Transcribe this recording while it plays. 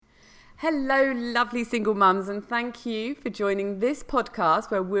Hello, lovely single mums, and thank you for joining this podcast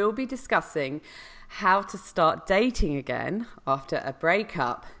where we'll be discussing how to start dating again after a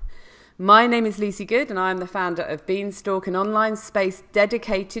breakup. My name is Lucy Good and I'm the founder of Beanstalk, an online space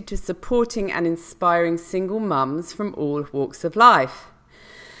dedicated to supporting and inspiring single mums from all walks of life.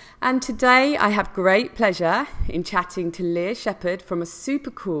 And today I have great pleasure in chatting to Leah Shepherd from a super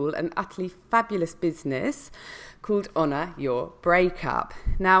cool and utterly fabulous business called Honour Your Breakup.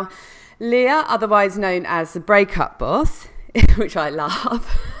 Now, Leah, otherwise known as the Breakup Boss, which I love,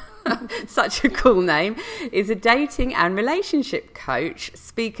 such a cool name, is a dating and relationship coach,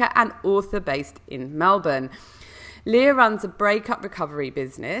 speaker and author based in Melbourne. Leah runs a breakup recovery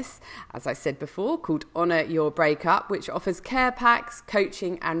business, as I said before, called Honour Your Breakup, which offers care packs,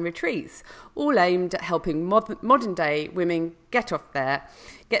 coaching and retreats, all aimed at helping modern day women get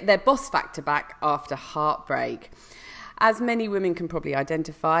their boss factor back after heartbreak. As many women can probably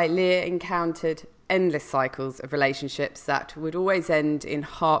identify, Leah encountered endless cycles of relationships that would always end in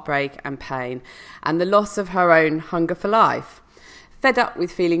heartbreak and pain and the loss of her own hunger for life. Fed up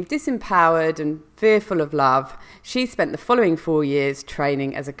with feeling disempowered and fearful of love, she spent the following 4 years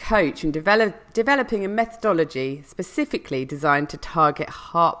training as a coach and developing a methodology specifically designed to target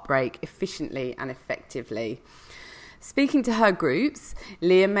heartbreak efficiently and effectively. Speaking to her groups,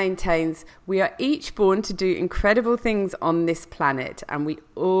 Leah maintains, "We are each born to do incredible things on this planet and we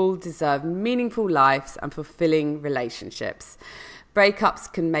all deserve meaningful lives and fulfilling relationships.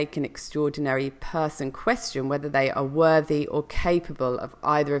 Breakups can make an extraordinary person question whether they are worthy or capable of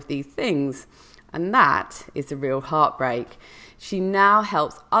either of these things, and that is a real heartbreak." She now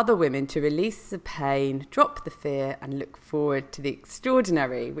helps other women to release the pain, drop the fear, and look forward to the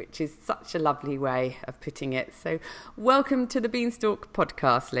extraordinary, which is such a lovely way of putting it. So welcome to the Beanstalk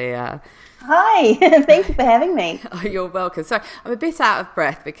podcast, Leah. Hi, thank you for having me. Oh, you're welcome. So I'm a bit out of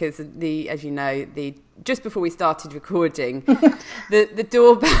breath because as you know, just before we started recording, the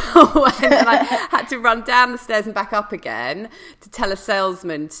doorbell went and I had to run down the stairs and back up again to tell a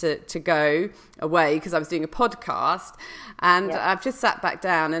salesman to go away because I was doing a podcast. And I've just sat back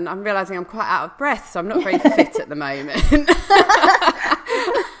down and I'm realising I'm quite out of breath, so I'm not very fit at the moment.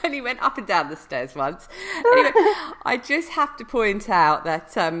 And he went up and down the stairs once. Anyway, I just have to point out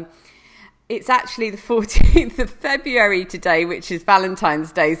that it's actually the 14th of February today, which is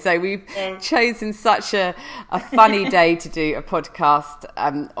Valentine's Day. So we've chosen such a funny day to do a podcast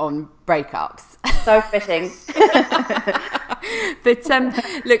on breakups. So fitting. But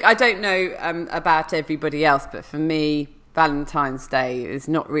look, I don't know about everybody else, but for me, Valentine's Day is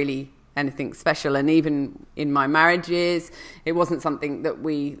not really anything special. And even in my marriages, it wasn't something that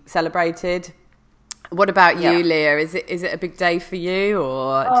we celebrated. What about you, Leah? Is it a big day for you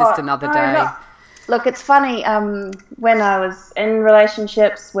or just another day? No. Look, it's funny. When I was in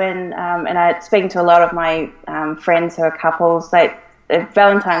relationships, and I speaking to a lot of my friends who are couples,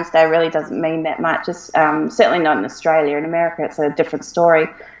 Valentine's Day really doesn't mean that much. It's certainly not in Australia. In America, it's a different story.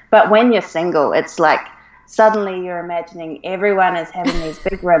 But when you're single, it's like suddenly you're imagining everyone is having these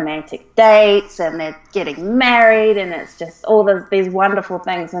big romantic dates and they're getting married and it's just all these wonderful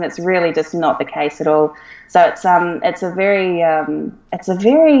things, and it's really just not the case at all. So it's a very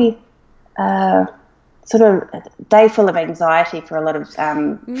sort of day full of anxiety for a lot of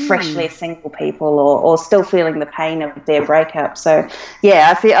freshly single people or still feeling the pain of their breakup. So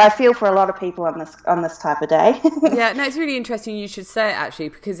yeah, I feel for a lot of people on this type of day. Yeah, no, it's really interesting you should say it actually,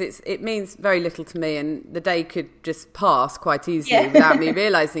 because it means very little to me, and the day could just pass quite easily without me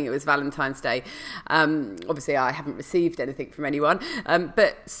realising it was Valentine's Day. Obviously I haven't received anything from anyone,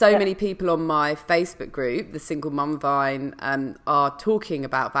 but many people on my Facebook group, the Single Mum Vine, are talking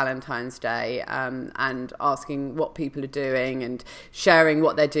about Valentine's Day and asking what people are doing and sharing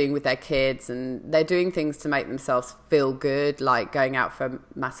what they're doing with their kids, and they're doing things to make themselves feel good, like going out for a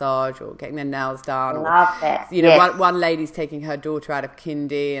massage or getting their nails done. Love that. You know, one lady's taking her daughter out of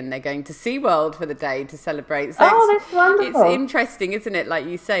kindy and they're going to SeaWorld for the day to celebrate. So that's wonderful. It's interesting, isn't it? Like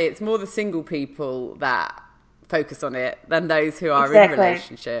you say, it's more the single people that focus on it than those who are in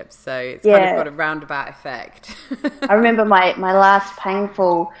relationships. So it's kind of got a roundabout effect. I remember my last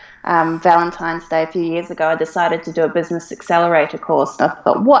painful Valentine's Day a few years ago. I decided to do a business accelerator course, and I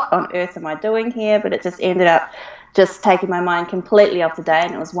thought, what on earth am I doing here? But it just ended up just taken my mind completely off the day,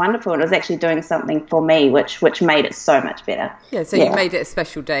 and it was wonderful. And it was actually doing something for me, which made it so much better. Yeah, so you made it a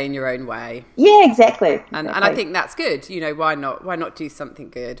special day in your own way. Yeah, exactly. And I think that's good. You know, why not do something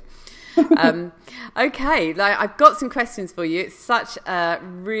good? Okay, I've got some questions for you. It's such a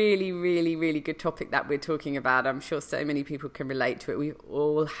really, really, really good topic that we're talking about. I'm sure so many people can relate to it. We've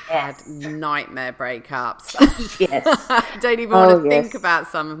all had nightmare breakups. Yes. I don't even want to think about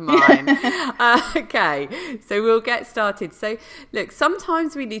some of mine. Okay, so we'll get started. So look,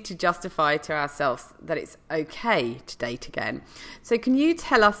 sometimes we need to justify to ourselves that it's okay to date again. So can you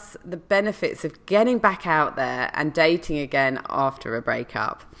tell us the benefits of getting back out there and dating again after a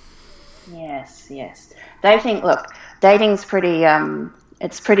breakup? Yes. Dating's pretty,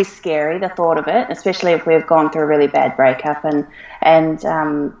 it's pretty scary, the thought of it, especially if we've gone through a really bad breakup and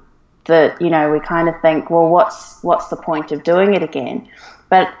we kind of think, well, what's the point of doing it again?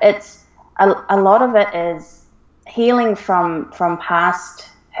 But it's, a lot of it is healing from past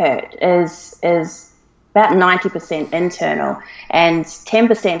hurt is about 90% internal, and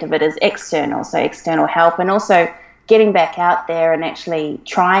 10% of it is external, so external help, and also getting back out there and actually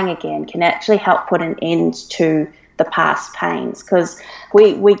trying again can actually help put an end to the past pains, because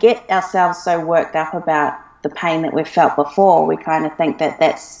we get ourselves so worked up about the pain that we've felt before. We kind of think that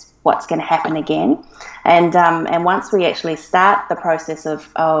that's what's going to happen again, and once we actually start the process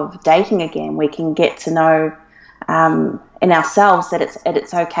of dating again, we can get to know in ourselves that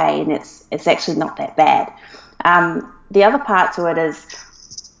it's okay, and it's actually not that bad. The other part to it is,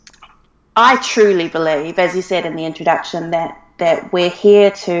 I truly believe, as you said in the introduction, that we're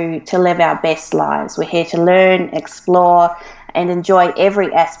here to live our best lives. We're here to learn, explore, and enjoy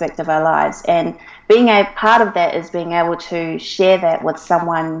every aspect of our lives. And being a part of that is being able to share that with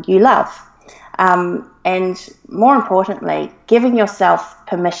someone you love. And more importantly, giving yourself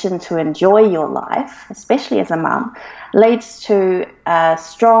permission to enjoy your life, especially as a mum, leads to a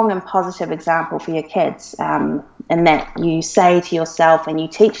strong and positive example for your kids. And that you say to yourself and you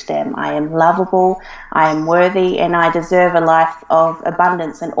teach them, I am lovable, I am worthy, and I deserve a life of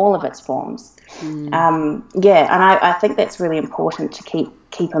abundance in all of its forms. And I think that's really important to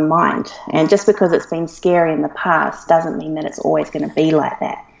keep in mind. And just because it's been scary in the past doesn't mean that it's always going to be like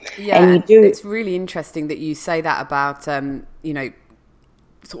that. Yeah, and it's really interesting that you say that about,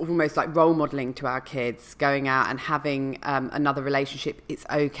 sort of almost like role modelling to our kids, going out and having another relationship. It's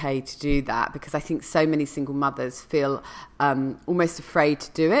okay to do that, because I think so many single mothers feel almost afraid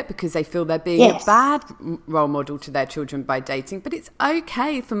to do it because they feel they're being a bad role model to their children by dating. But it's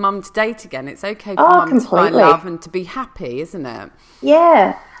okay for mum to date again. It's okay for mum to find love and to be happy, isn't it?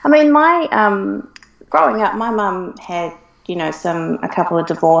 Yeah. I mean, my growing up, my mum had a couple of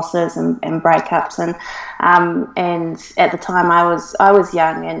divorces and breakups, and at the time I was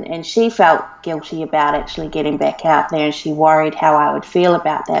young, and she felt guilty about actually getting back out there, and she worried how I would feel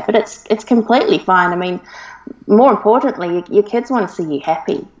about that. But it's completely fine. I mean, more importantly, your kids want to see you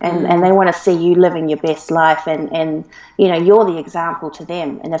happy, and they want to see you living your best life, and you're the example to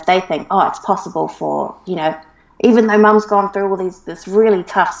them. And if they think, oh, it's possible for even though mum's gone through all this really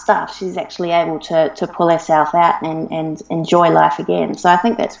tough stuff, she's actually able to pull herself out and enjoy life again. So I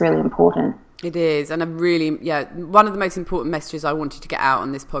think that's really important. It is. And one of the most important messages I wanted to get out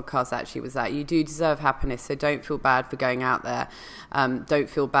on this podcast actually was that you do deserve happiness. So don't feel bad for going out there. Don't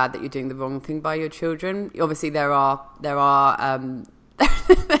feel bad that you're doing the wrong thing by your children. Obviously there are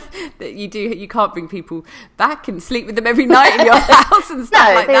that you can't bring people back and sleep with them every night in your house and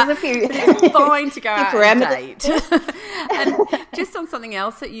stuff like that. But it's fine to go out and date. And just on something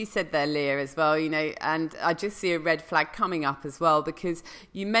else that you said there, Leah, as well, and I just see a red flag coming up as well, because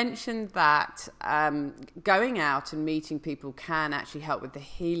you mentioned that going out and meeting people can actually help with the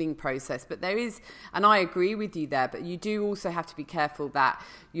healing process. But there is, and I agree with you there, but you do also have to be careful that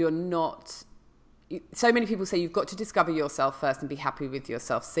you're not. So many people say you've got to discover yourself first and be happy with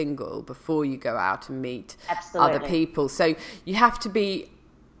yourself single before you go out and meet other people. So you have to be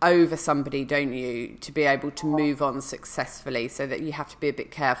over somebody, don't you, to be able to move on successfully, so that you have to be a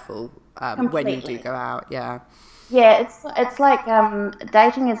bit careful when you do go out. Yeah, it's like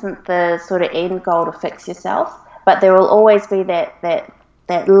dating isn't the sort of end goal to fix yourself, but there will always be that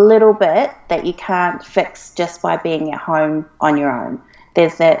little bit that you can't fix just by being at home on your own.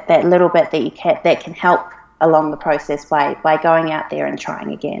 There's that little bit that can help along the process by going out there and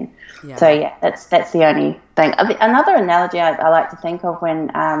trying again. Yeah. So that's the only thing. Another analogy I like to think of when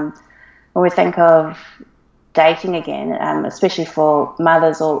we think of dating again, especially for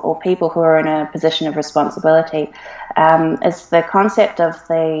mothers or people who are in a position of responsibility, is the concept of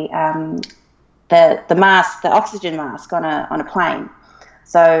the mask, the oxygen mask on a plane.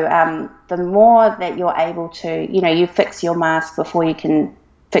 So the more that you're able to, you fix your mask before you can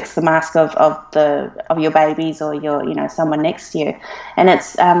fix the mask of your babies or your someone next to you. And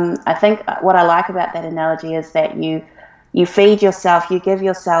it's I think what I like about that analogy is that you feed yourself, you give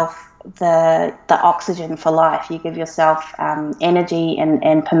yourself the oxygen for life, you give yourself energy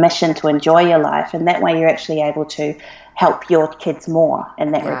and permission to enjoy your life, and that way you're actually able to help your kids more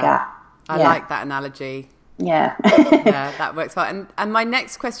in that regard. I like that analogy. Yeah. Yeah, that works well. And my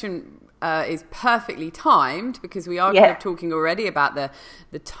next question is perfectly timed, because we are kind of talking already about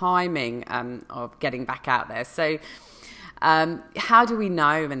the timing of getting back out there. So how do we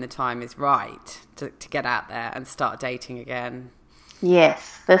know when the time is right to get out there and start dating again?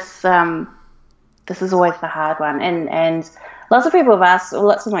 Yes, this is always the hard one, and lots of people have asked, or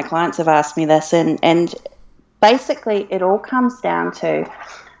lots of my clients have asked me this, and basically it all comes down to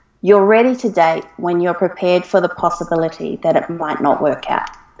you're ready to date when you're prepared for the possibility that it might not work out,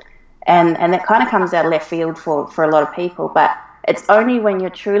 and that kind of comes out of left field for a lot of people, but it's only when you're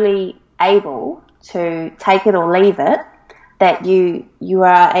truly able to take it or leave it that you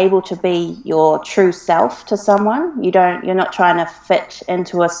are able to be your true self to someone. You're not trying to fit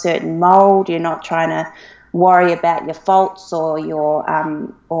into a certain mold. You're not trying to worry about your faults or your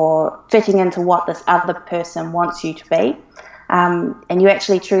or fitting into what this other person wants you to be. And you're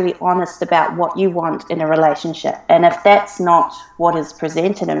actually truly honest about what you want in a relationship. And if that's not what is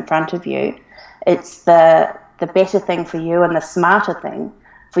presented in front of you, it's the better thing for you and the smarter thing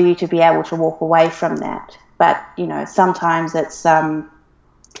for you to be able to walk away from that. But, sometimes it's our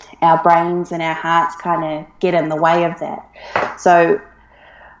brains and our hearts kind of get in the way of that. So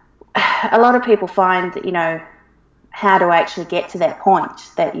a lot of people find that, how to actually get to that point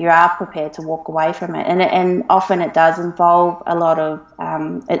that you are prepared to walk away from it. And often it does involve a lot of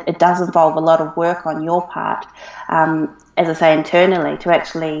it does involve a lot of work on your part, as I say, internally, to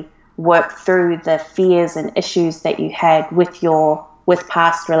actually work through the fears and issues that you had with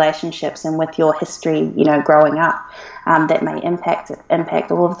past relationships and with your history, growing up, that may impact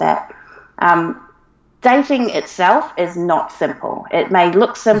all of that. Dating itself is not simple. It may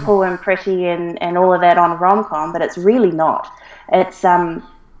look simple and pretty and all of that on a rom-com, but it's really not. It's and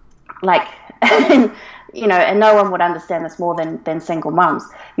no one would understand this more than single mums.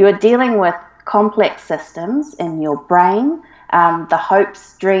 You are dealing with complex systems in your brain, the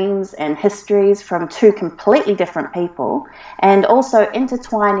hopes, dreams, and histories from two completely different people, and also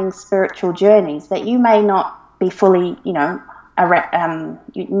intertwining spiritual journeys that you may not be fully, you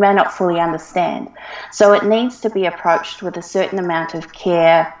may not fully understand. So it needs to be approached with a certain amount of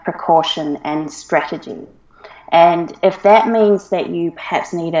care, precaution, and strategy. And if that means that you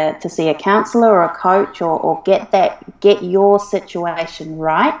perhaps need to see a counsellor or a coach or get your situation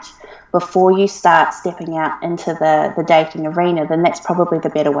right before you start stepping out into the dating arena, then that's probably the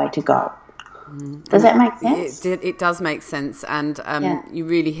better way to go. Does that make sense? It does make sense, and you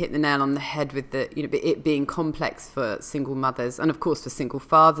really hit the nail on the head with it being complex for single mothers, and of course for single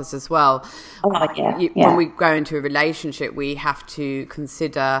fathers as well. When we go into a relationship, we have to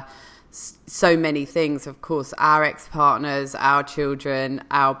consider so many things. Of course, our ex-partners, our children,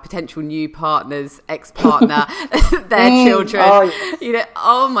 our potential new partners, ex-partner, their children.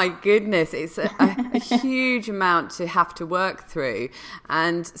 Oh my goodness, it's a huge amount to have to work through,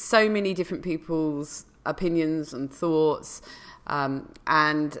 and so many different people's opinions and thoughts,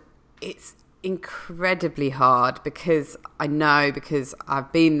 and it's incredibly hard because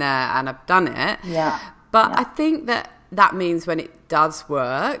I've been there and I've done it. But I think that means when it does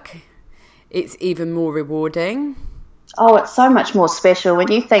work, it's even more rewarding. Oh, it's so much more special when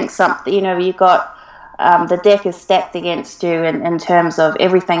you think something, you've got the deck is stacked against you in terms of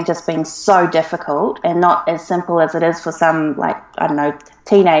everything just being so difficult and not as simple as it is for some,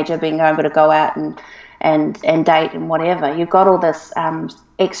 teenager being able to go out and date and whatever. You've got all this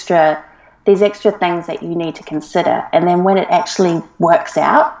extra things that you need to consider. And then when it actually works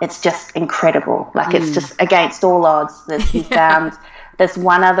out, it's just incredible. It's just against all odds that you found this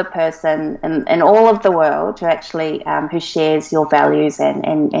one other person in all of the world who actually who shares your values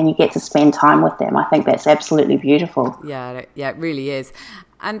and you get to spend time with them. I think that's absolutely beautiful. Yeah, it really is.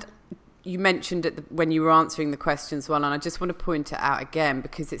 And you mentioned it when you were answering the questions well, and I just want to point it out again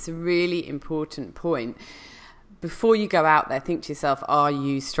because it's a really important point. Before you go out there, think to yourself, are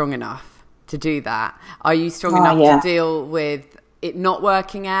you strong enough to do that? Are you strong enough to deal with it not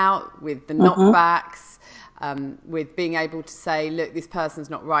working out, with the knockbacks, with being able to say, look, this person's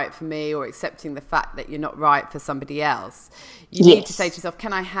not right for me, or accepting the fact that you're not right for somebody else? You need to say to yourself,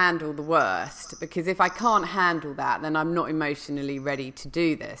 can I handle the worst? Because if I can't handle that, then I'm not emotionally ready to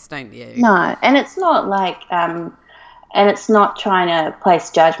do this, don't you? No, and it's not like and it's not trying to place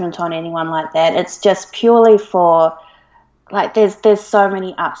judgment on anyone like that. It's just purely for, like, there's so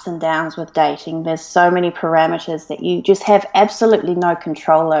many ups and downs with dating. There's so many parameters that you just have absolutely no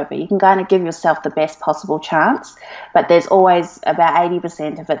control over. You can kind of give yourself the best possible chance, but there's always about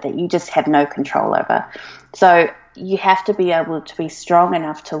 80% of it that you just have no control over. So you have to be able to be strong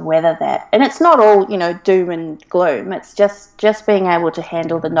enough to weather that. And it's not all, doom and gloom. It's just being able to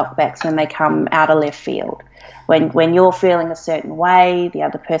handle the knockbacks when they come out of left field. When you're feeling a certain way, the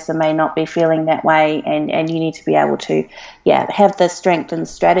other person may not be feeling that way, and you need to be able to, have the strength and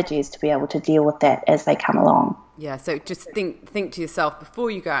strategies to be able to deal with that as they come along. Yeah, so just think to yourself before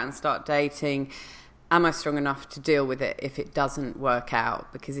you go out and start dating, am I strong enough to deal with it if it doesn't work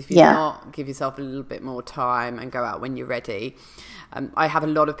out? Because if you're not, give yourself a little bit more time and go out when you're ready. I have a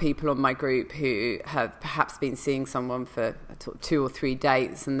lot of people on my group who have perhaps been seeing someone for 2 or 3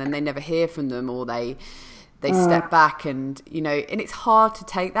 dates, and then they never hear from them, or they step back, and and it's hard to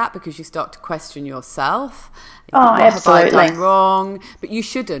take that because you start to question yourself. Absolutely. Have I done wrong? But you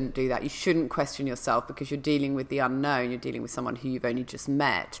shouldn't do that. You shouldn't question yourself because you're dealing with the unknown. You're dealing with someone who you've only just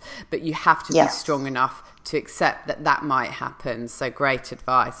met. But you have to be strong enough to accept that might happen. So great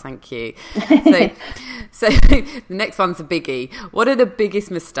advice. Thank you. So the next one's a biggie. What are the biggest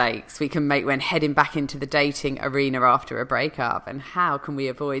mistakes we can make when heading back into the dating arena after a breakup, and how can we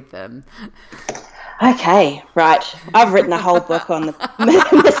avoid them? Okay, right. I've written a whole book on the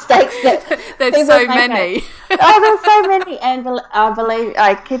mistakes that there's so many. There's so many, and I believe,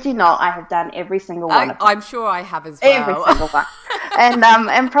 I kid you not, I have done every single one of them. I'm sure I have as well. Every single one,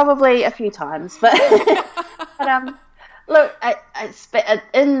 and probably a few times. But look,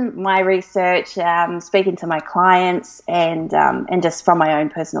 in my research, speaking to my clients, and just from my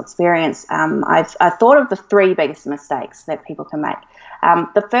own personal experience, I've thought of the 3 biggest mistakes that people can make.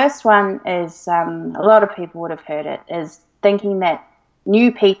 The first one is, a lot of people would have heard it, is thinking that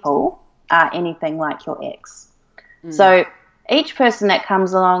new people are anything like your ex. So each person that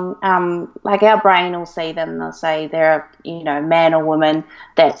comes along, like our brain will see them, they'll say they're a man or woman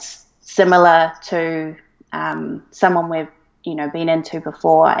that's similar to someone we've been into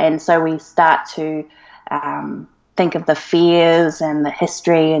before, and so we start to think of the fears and the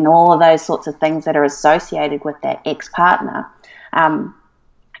history and all of those sorts of things that are associated with that ex-partner.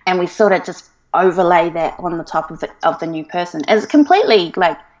 And we sort of just overlay that on the top of the new person. It's completely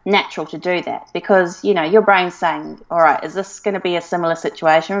natural to do that because, your brain's saying, all right, is this going to be a similar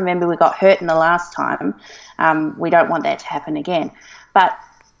situation? Remember, we got hurt in the last time. We don't want that to happen again. But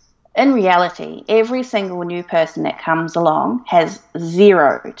in reality, every single new person that comes along has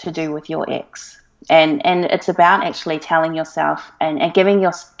 0 to do with your ex. And it's about actually telling yourself and giving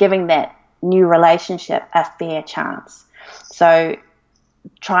that new relationship a fair chance. So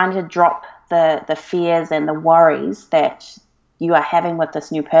trying to drop the fears and the worries that you are having with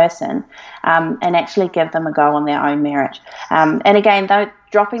this new person, and actually give them a go on their own merit. And again, though,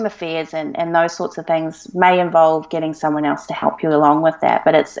 dropping the fears and those sorts of things may involve getting someone else to help you along with that.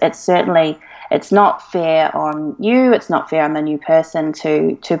 But it's certainly, it's not fair on you. It's not fair on the new person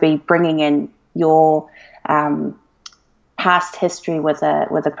to be bringing in your past history with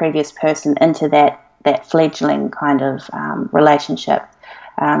a previous person into that fledgling kind of relationship.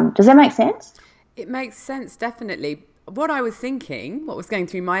 Does that make sense? It makes sense, definitely. What I was thinking, what was going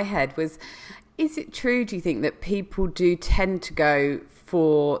through my head was, is it true, do you think, that people do tend to go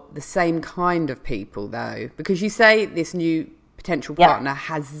for the same kind of people, though? Because you say this new potential partner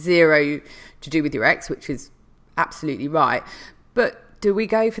has 0 to do with your ex, which is absolutely right. But do we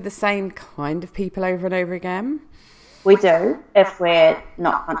go for the same kind of people over and over again? We do, if we're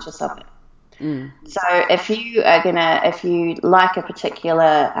not conscious of it. So if you like a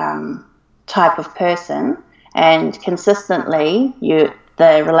particular type of person, and consistently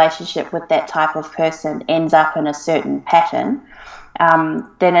the relationship with that type of person ends up in a certain pattern,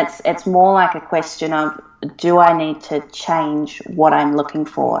 then it's more like a question of, do I need to change what I'm looking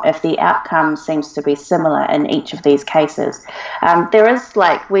for? If the outcome seems to be similar in each of these cases, there is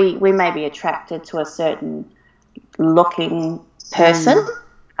we may be attracted to a certain looking person.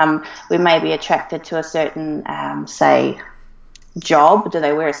 We may be attracted to a certain, say, job. Do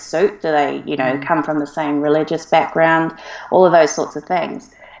they wear a suit? Do they, come from the same religious background? All of those sorts of things.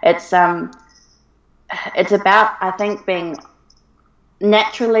 It's about, I think, being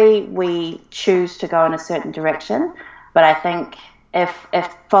naturally we choose to go in a certain direction, but I think if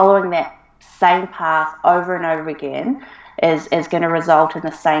following that same path over and over again is going to result in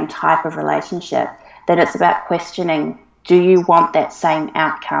the same type of relationship, then it's about questioning, do you want that same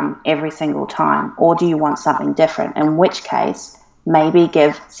outcome every single time, or do you want something different? In which case, maybe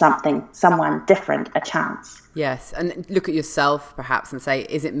give someone different a chance. Yes, and look at yourself perhaps and say,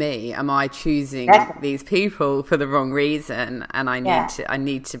 is it me? Am I choosing these people for the wrong reason? And I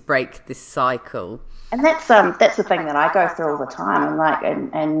need to break this cycle. And that's the thing that I go through all the time.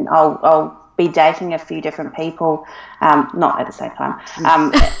 And I'll be dating a few different people, not at the same time.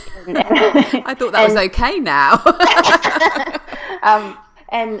 I thought that was okay now.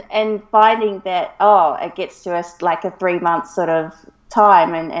 And finding that, it gets to us like a 3 month sort of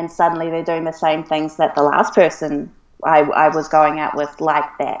time, and suddenly they're doing the same things that the last person I was going out with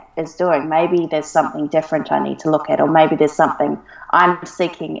like that is doing. Maybe there's something different I need to look at, or maybe there's something I'm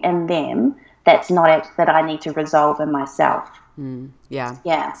seeking in them that I need to resolve in myself.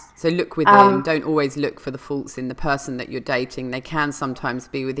 Yeah. So look within. Don't always look for the faults in the person that you're dating. They can sometimes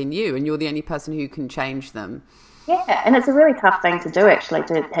be within you, and you're the only person who can change them. Yeah, and it's a really tough thing to do, actually,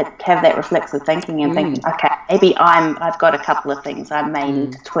 to have that reflexive thinking and thinking, okay, maybe I've got a couple of things I may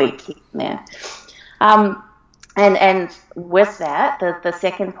need to tweak here and there. And with that, the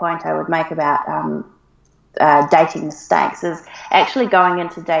second point I would make about dating mistakes is actually going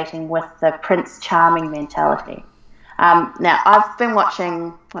into dating with the Prince Charming mentality. Now, I've been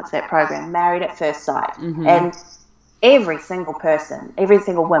watching, what's that program, Married at First Sight, and every single person, every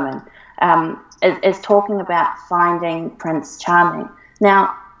single woman is talking about finding Prince Charming.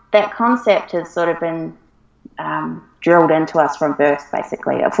 Now, that concept has sort of been drilled into us from birth,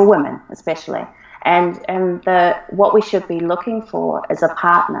 basically, for women especially. And what we should be looking for is a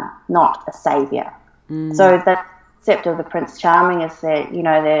partner, not a saviour. So the concept of the Prince Charming is that,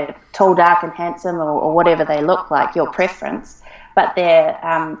 they're tall, dark and handsome, or whatever they look like, your preference, but they're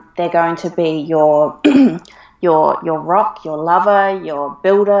going to be your your rock, your lover, your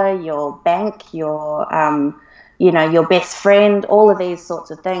builder, your bank, your your best friend, all of these sorts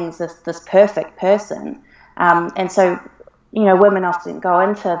of things, this perfect person. And so, women often go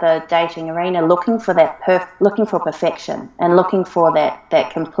into the dating arena looking for looking for perfection and looking for that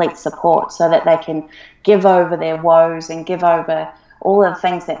complete support, so that they can give over their woes and give over all of the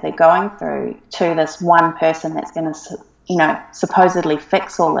things that they're going through to this one person that's going to, supposedly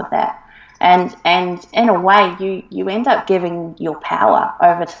fix all of that. And in a way, you end up giving your power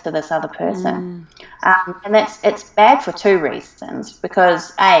over to this other person, and it's bad for two reasons.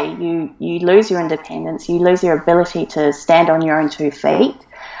 Because you lose your independence, you lose your ability to stand on your own 2 feet,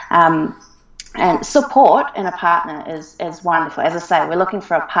 and support in a partner is wonderful. As I say, we're looking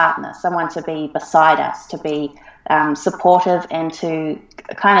for a partner, someone to be beside us, to be supportive, and to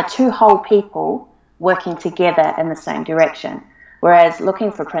kind of two whole people working together in the same direction. Whereas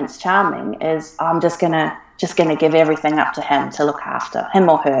looking for Prince Charming is, I'm just gonna give everything up to him to look after, him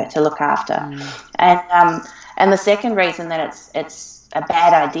or her to look after. And the second reason that it's a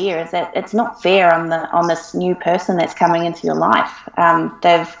bad idea is that it's not fair on this new person that's coming into your life.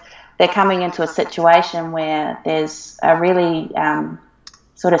 They're coming into a situation where there's a really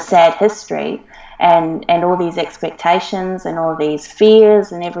sort of sad history, and all these expectations and all these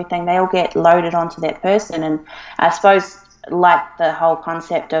fears and everything, they all get loaded onto that person. And I suppose, like the whole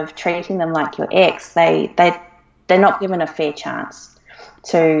concept of treating them like your ex, they're not given a fair chance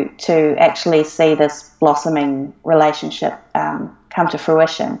to actually see this blossoming relationship come to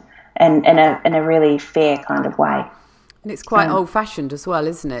fruition in a really fair kind of way. And it's quite old-fashioned as well,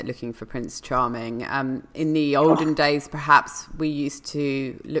 isn't it, looking for Prince Charming? In the olden days, perhaps, we used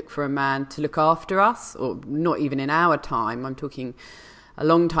to look for a man to look after us, or not even in our time. I'm talking a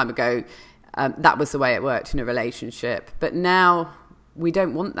long time ago. That was the way it worked in a relationship. But now we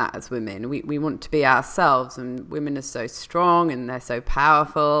don't want that as women. We want to be ourselves, and women are so strong and they're so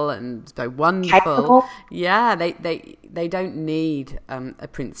powerful and so wonderful. Capable. Yeah, they don't need a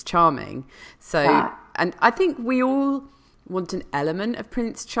Prince Charming. So, and I think we all want an element of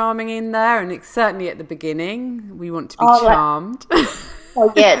Prince Charming in there, and it's certainly at the beginning we want to be charmed.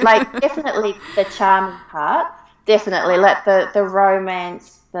 Definitely the charming part. Definitely, like the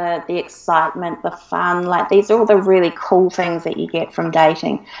romance, the excitement, the fun, like these are all the really cool things that you get from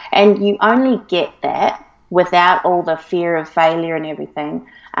dating. And you only get that without all the fear of failure and everything.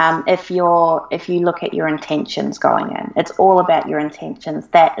 If you look at your intentions going in, it's all about your intentions.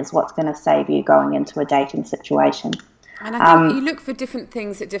 That is what's going to save you going into a dating situation. And I think you look for different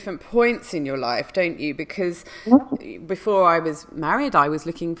things at different points in your life, don't you? Because before I was married, I was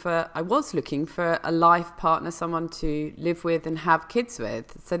looking for a life partner, someone to live with and have kids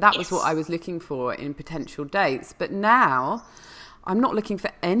with. So that was what I was looking for in potential dates. But now I'm not looking for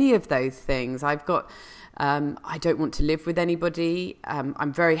any of those things. I've got, I don't want to live with anybody.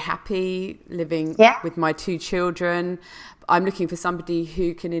 I'm very happy living with my 2 children. I'm looking for somebody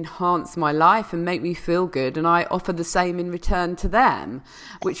who can enhance my life and make me feel good, and I offer the same in return to them,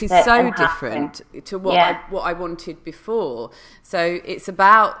 which is so different to what I wanted before. So it's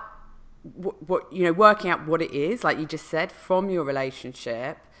about what working out what it is, like you just said, from your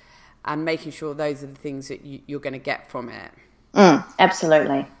relationship, and making sure those are the things that you're going to get from it.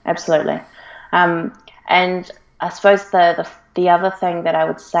 Absolutely. And I suppose the other thing that I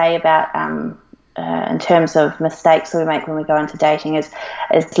would say about in terms of mistakes we make when we go into dating is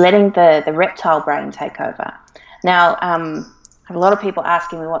letting the reptile brain take over. Now, I have a lot of people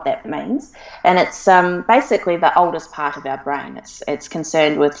asking me what that means, and it's basically the oldest part of our brain. It's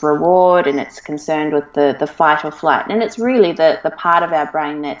concerned with reward, and it's concerned with the fight or flight, and it's really the part of our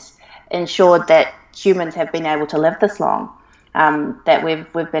brain that's ensured that humans have been able to live this long, that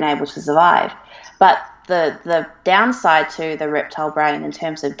we've been able to survive. But the downside to the reptile brain in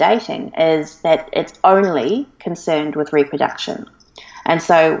terms of dating is that it's only concerned with reproduction. And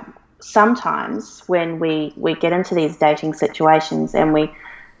so sometimes when we get into these dating situations and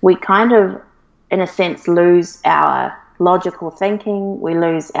we kind of, in a sense, lose our logical thinking, we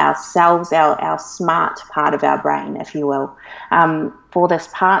lose ourselves, our smart part of our brain, if you will, for this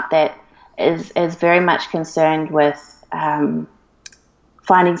part that is very much concerned with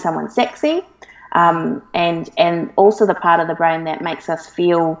finding someone sexy, and also the part of the brain that makes us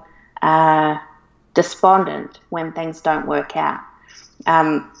feel despondent when things don't work out.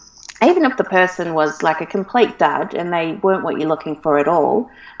 Even if the person was like a complete dud and they weren't what you're looking for at all,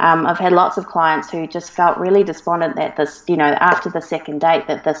 I've had lots of clients who just felt really despondent that this, after the second date,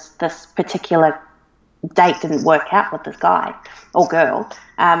 that this particular date didn't work out with this guy or girl,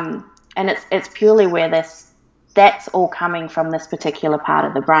 and it's purely where that's all coming from this particular part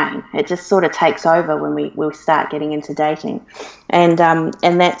of the brain. It just sort of takes over when we start getting into dating, and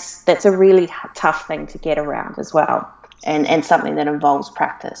that's a really tough thing to get around as well, and something that involves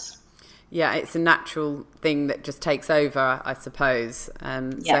practice. Yeah, it's a natural thing that just takes over, I suppose.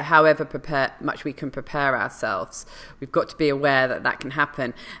 So however much we can prepare ourselves, we've got to be aware that can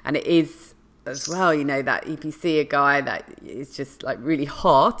happen. And it is as well, that if you see a guy that is just like really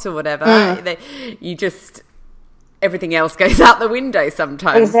hot or whatever, everything else goes out the window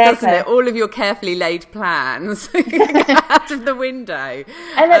sometimes, doesn't it? All of your carefully laid plans go out of the window.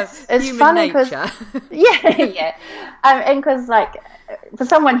 And it's funny because, yeah. And because for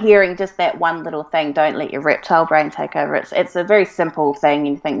someone hearing just that one little thing, don't let your reptile brain take over, it's a very simple thing,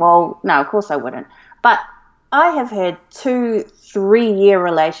 and you think, well, no, of course I wouldn't. But I have had 2-3 year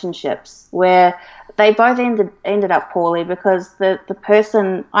relationships where they both ended up poorly because the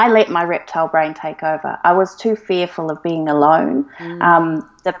person, I let my reptile brain take over. I was too fearful of being alone.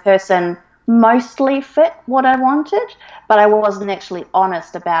 The person mostly fit what I wanted, but I wasn't actually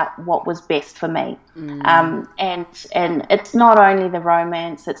honest about what was best for me. And it's not only the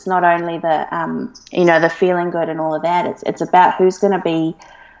romance, it's not only the the feeling good and all of that. It's about who's going to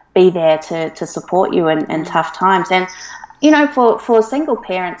be there to support you in tough times. And for single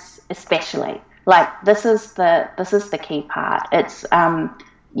parents especially, this is the key part. It's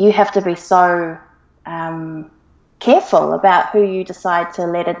you have to be so careful about who you decide to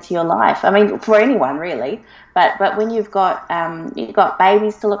let into your life. I mean, for anyone really, but when you've got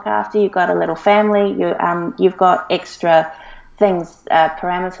babies to look after, you've got a little family, you've got extra things,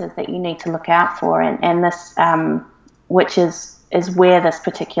 parameters that you need to look out for, and this which is where this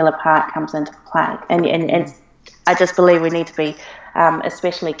particular part comes into play, and I just believe we need to be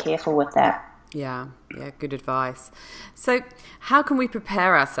especially careful with that. Yeah, good advice. So how can we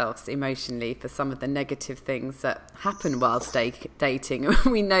prepare ourselves emotionally for some of the negative things that happen whilst dating?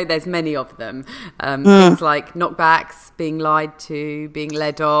 We know there's many of them. Things like knockbacks, being lied to, being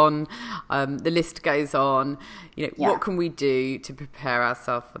led on, the list goes on. What can we do to prepare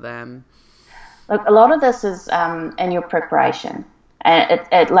ourselves for them? Look, a lot of this is in your preparation. And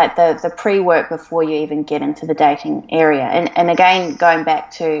it like the pre-work before you even get into the dating area. And again, going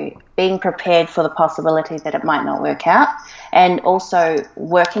back to being prepared for the possibility that it might not work out, and also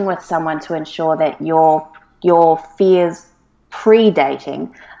working with someone to ensure that your fears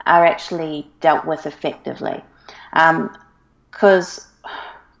pre-dating are actually dealt with effectively. Because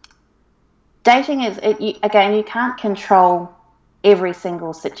dating you can't control every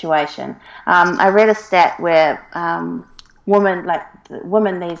single situation. I read a stat where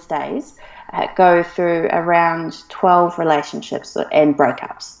women these days go through around 12 relationships and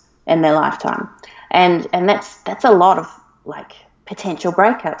breakups in their lifetime, and that's a lot of potential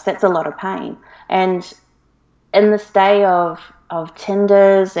breakups. That's a lot of pain. And in this day of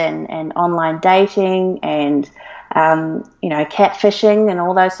Tinders and online dating and catfishing and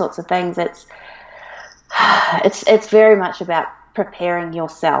all those sorts of things, It's very much about preparing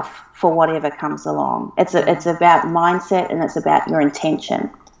yourself for whatever comes along. It's about mindset, and it's about your intention.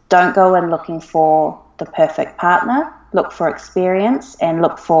 Don't go in looking for the perfect partner. Look for experience, and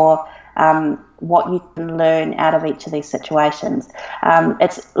look for what you can learn out of each of these situations.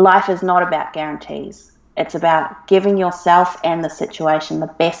 Life is not about guarantees. It's about giving yourself and the situation the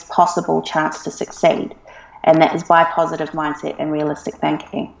best possible chance to succeed, and that is by positive mindset and realistic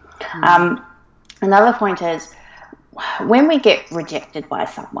thinking. Another point is, when we get rejected by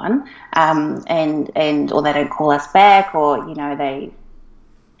someone, and or they don't call us back, or they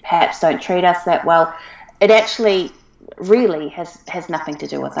perhaps don't treat us that well, it actually really has nothing to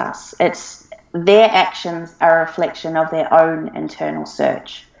do with us. It's their actions are a reflection of their own internal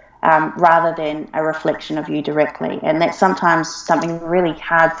search, rather than a reflection of you directly. And that's sometimes something really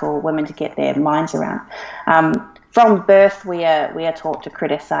hard for women to get their minds around. From birth, we are taught to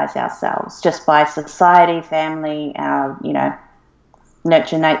criticize ourselves just by society, family, our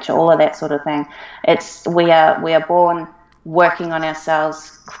nurture, nature, all of that sort of thing. We are born working on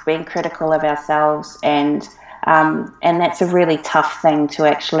ourselves, being critical of ourselves, and that's a really tough thing to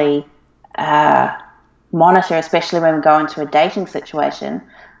actually monitor, especially when we go into a dating situation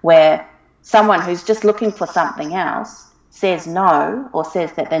where someone who's just looking for something else says no, or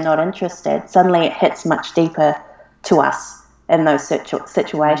says that they're not interested. Suddenly it hits much deeper to us in those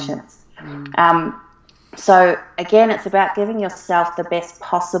situations. So again, it's about giving yourself the best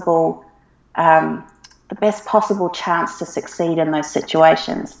possible chance to succeed in those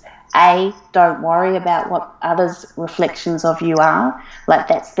situations. Don't worry about what others' reflections of you are. Like,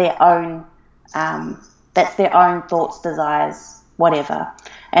 that's their own thoughts, desires, whatever.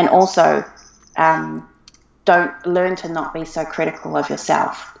 And also, don't learn to not be so critical of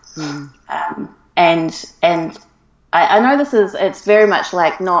yourself. And I know it's very much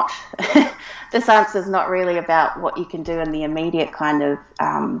like not, this answer is not really about what you can do in the immediate kind of,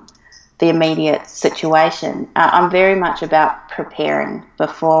 the immediate situation. I'm very much about preparing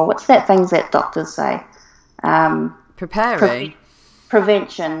before. What's that things that doctors say? Preparing?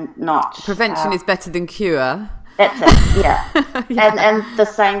 Prevention, not... Prevention is better than cure. That's it, yeah. Yeah. And the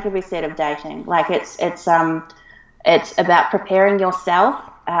same can be said of dating. Like, it's about preparing yourself,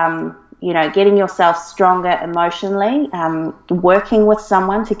 getting yourself stronger emotionally, working with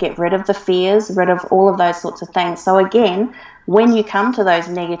someone to get rid of the fears, rid of all of those sorts of things. So again, when you come to those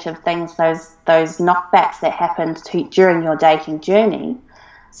negative things, those knockbacks that happened during your dating journey,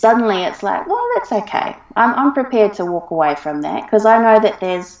 suddenly it's like, well, that's okay. I'm prepared to walk away from that, because I know that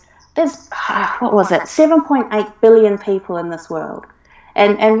there's 7.8 billion people in this world,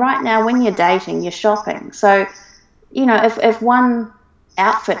 and right now when you're dating, you're shopping. So if one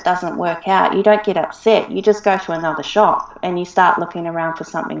outfit doesn't work out, you don't get upset. You just go to another shop and you start looking around for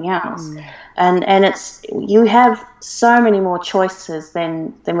something else. And you have so many more choices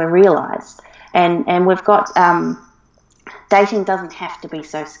than we realize. And we've got dating doesn't have to be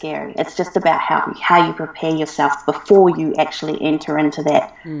so scary. It's just about how you prepare yourself before you actually enter into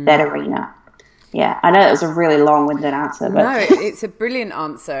that arena. Yeah, I know that was a really long-winded answer. But no, it's a brilliant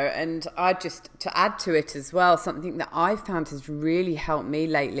answer. And to add to it as well, something that I found has really helped me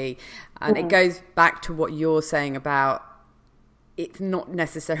lately, and it goes back to what you're saying about it's not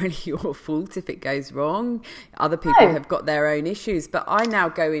necessarily your fault if it goes wrong. Other people have got their own issues. But I now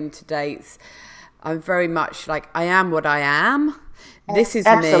go into dates, I'm very much like, I am what I am. This is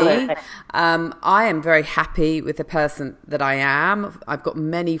Absolutely. me. I am very happy with the person that I am. I've got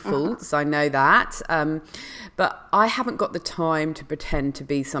many faults, I know that. But I haven't got the time to pretend to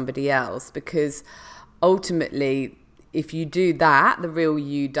be somebody else, because ultimately, if you do that, the real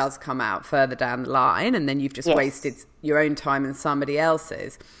you does come out further down the line, and then you've just wasted your own time and somebody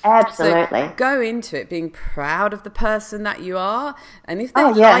else's. Absolutely. So go into it being proud of the person that you are. And if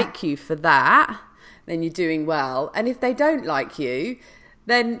they like you for that, then you're doing well. And if they don't like you,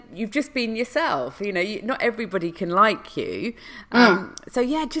 then you've just been yourself. Not everybody can like you. So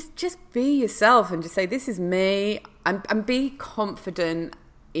yeah, just be yourself and just say, this is me, and be confident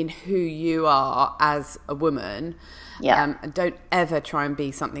in who you are as a woman. And don't ever try and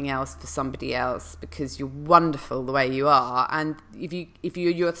be something else for somebody else, because you're wonderful the way you are. And if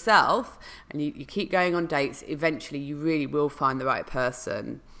you're yourself and you keep going on dates, eventually you really will find the right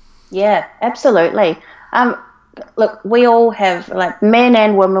person. Yeah, absolutely. Look, we all have, like, men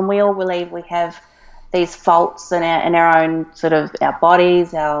and women, we all believe we have these faults in our own sort of our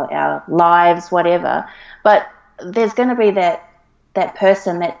bodies, our lives, whatever. But there's going to be that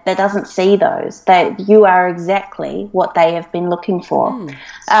person that doesn't see those, that you are exactly what they have been looking for.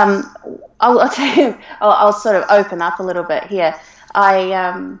 I'll tell you, I'll sort of open up a little bit here.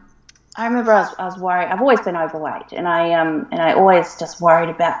 I remember I was worried. I've always been overweight, and I always just worried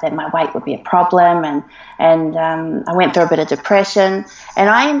about that my weight would be a problem, and I went through a bit of depression, and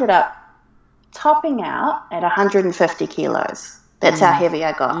I ended up topping out at 150 kilos. That's how heavy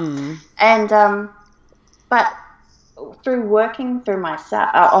I got, and but through working through myself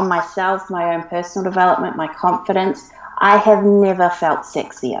on myself, my own personal development, my confidence, I have never felt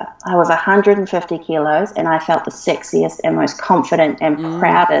sexier. I was 150 kilos and I felt the sexiest and most confident and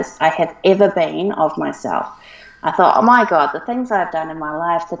proudest I have ever been of myself. I thought, oh my God, the things I've done in my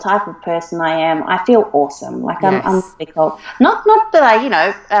life, the type of person I am, I feel awesome. Like I'm really cool. Not that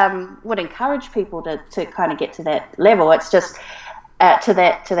I, would encourage people to kind of get to that level. It's just to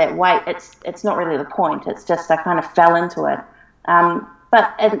that weight. It's not really the point. It's just I kind of fell into it.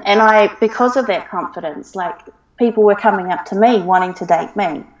 But I, because of that confidence, like, people were coming up to me wanting to date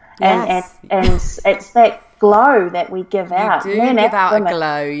me, and it's that glow that we give out. You do give out a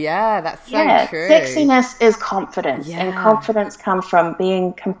glow, yeah, that's so true. Sexiness is confidence, and confidence comes from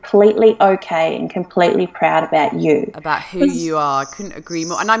being completely okay and completely proud about you. About who you are. I couldn't agree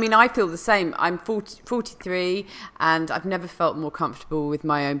more. And I mean, I feel the same. I'm 43 and I've never felt more comfortable with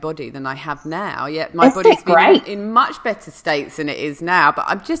my own body than I have now. Yet my body's been in much better states than it is now, but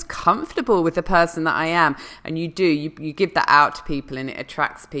I'm just comfortable with the person that I am. And you give that out to people, and it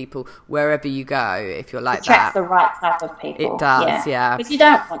attracts people wherever you go, if you're like that. Attracts the right type of people. It does, yeah. Because you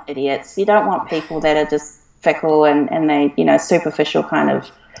don't want idiots. You don't want people that are just fickle and they, superficial kind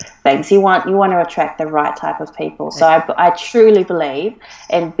of things. You want to attract the right type of people. So I truly believe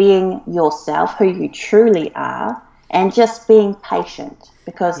in being yourself, who you truly are, and just being patient,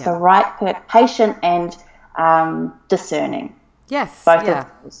 because the right patient and discerning. Yes. Both of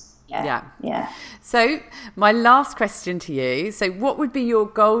those. Yeah. So my last question to you. So what would be your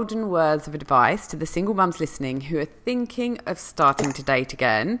golden words of advice to the single mums listening who are thinking of starting to date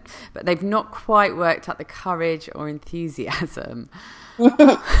again, but they've not quite worked out the courage or enthusiasm?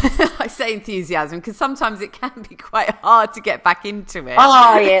 I say enthusiasm because sometimes it can be quite hard to get back into it.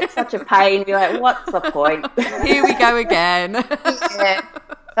 Oh, yeah, it's such a pain. You're like, what's the point? Here we go again. Yeah.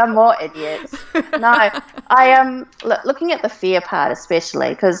 Some more idiots. No, I looking at the fear part especially,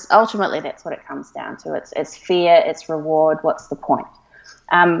 because ultimately that's what it comes down to. It's fear, it's reward. What's the point?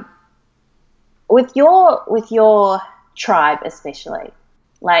 With your tribe especially,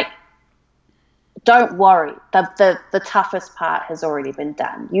 like, don't worry. The toughest part has already been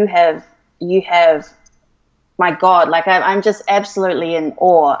done. You have. My God, like I'm just absolutely in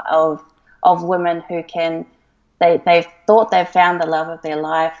awe of women who can. They've thought they've found the love of their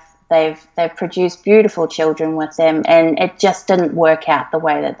life. They've produced beautiful children with them, and it just didn't work out the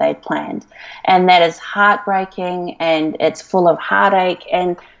way that they'd planned. And that is heartbreaking, and it's full of heartache.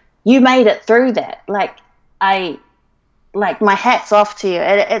 And you made it through that. Like my hat's off to you.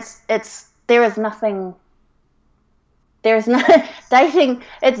 There is no dating.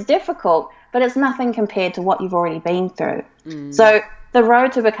 It's difficult, but it's nothing compared to what you've already been through. So the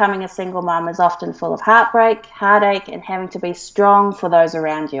road to becoming a single mum is often full of heartbreak, heartache, and having to be strong for those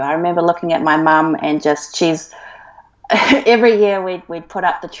around you. I remember looking at my mum, and she's every year we'd put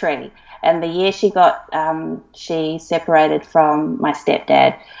up the tree. And the year she separated from my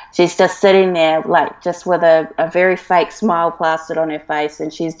stepdad, she's just sitting there, like, just with a very fake smile plastered on her face,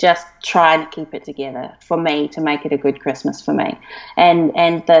 and she's just trying to keep it together for me, to make it a good Christmas for me. And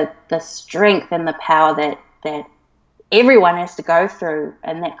the strength and the power that everyone has to go through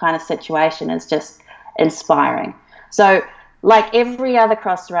in that kind of situation is just inspiring. So, like every other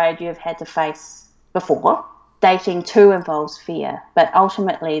crossroad you've had to face before, dating too involves fear. But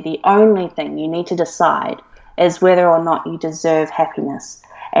ultimately, the only thing you need to decide is whether or not you deserve happiness,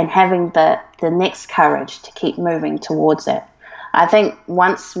 and having the next courage to keep moving towards it. I think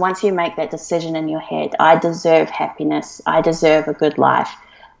once you make that decision in your head, I deserve happiness, I deserve a good life,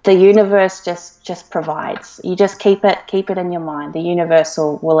 the universe just provides. You just keep it in your mind. The universe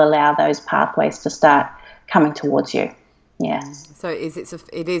will allow those pathways to start coming towards you. Yeah. So it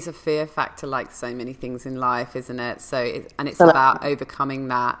is a fear factor, like so many things in life, isn't it? So it's about overcoming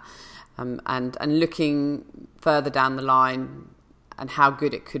that, and looking further down the line and how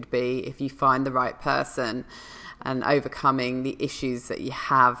good it could be if you find the right person, and overcoming the issues that you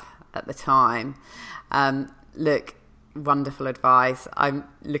have at the time. Look. Wonderful advice. I'm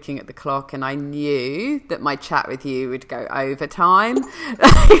looking at the clock, and I knew that my chat with you would go over time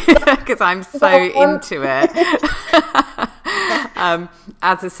because I'm so into it.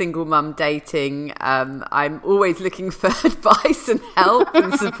 As a single mum dating, I'm always looking for advice and help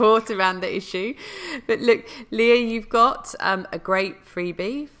and support around the issue. But look, Leah, you've got a great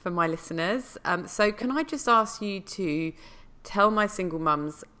freebie for my listeners. So can I just ask you to tell my single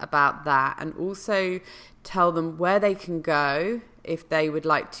mums about that, and also tell them where they can go if they would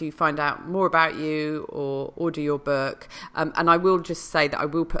like to find out more about you or order your book. And I will just say that I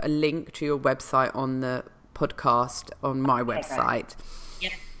will put a link to your website on the podcast on my website.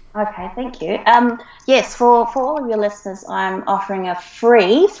 Great. Okay, thank you. Yes, for all of your listeners, I'm offering a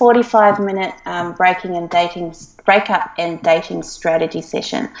free 45-minute breakup and dating strategy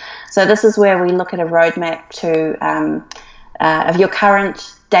session. So this is where we look at a roadmap of your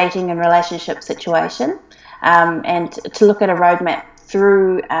current dating and relationship situation, and to look at a roadmap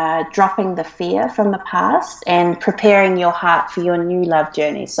through dropping the fear from the past and preparing your heart for your new love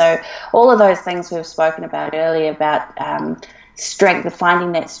journey. So all of those things we've spoken about earlier about strength,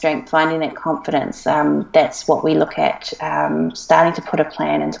 finding that confidence, that's what we look at, starting to put a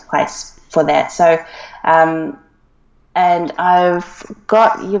plan into place for that. So and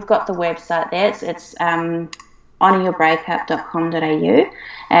you've got the website there. It's honouryourbreakup.com.au,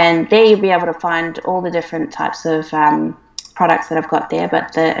 and there you'll be able to find all the different types of products that I've got there,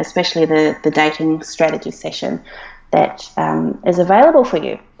 but especially the dating strategy session that is available for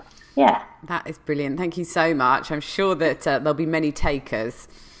you. Yeah. That is brilliant. Thank you so much. I'm sure that there'll be many takers.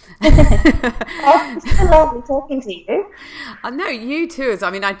 Oh, it's so lovely talking to you. I know, you too. I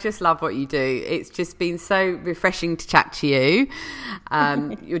mean, I just love what you do. It's just been so refreshing to chat to you.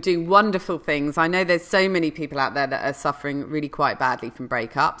 You're doing wonderful things. I know there's so many people out there that are suffering really quite badly from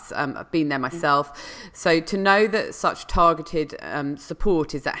breakups. I've been there myself. So to know that such targeted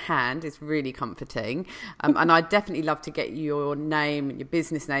support is at hand is really comforting. And I'd definitely love to get your name and your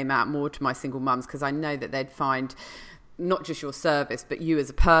business name out more to my single mums, because I know that they'd find not just your service, but you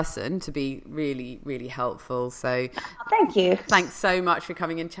as a person to be really, really helpful. So thank you. Thanks so much for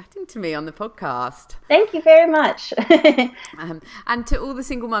coming and chatting to me on the podcast. Thank you very much. And to all the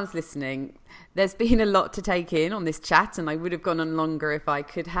single mums listening, there's been a lot to take in on this chat, and I would have gone on longer if I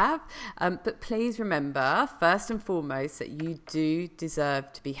could have. But please remember, first and foremost, that you do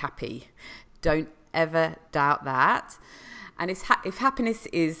deserve to be happy. Don't ever doubt that. And if happiness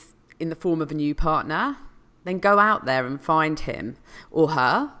is in the form of a new partner, then go out there and find him or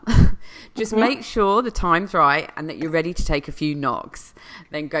her. Just make sure the time's right and that you're ready to take a few knocks.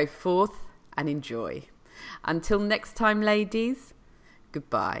 Then go forth and enjoy. Until next time, ladies,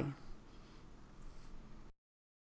 goodbye.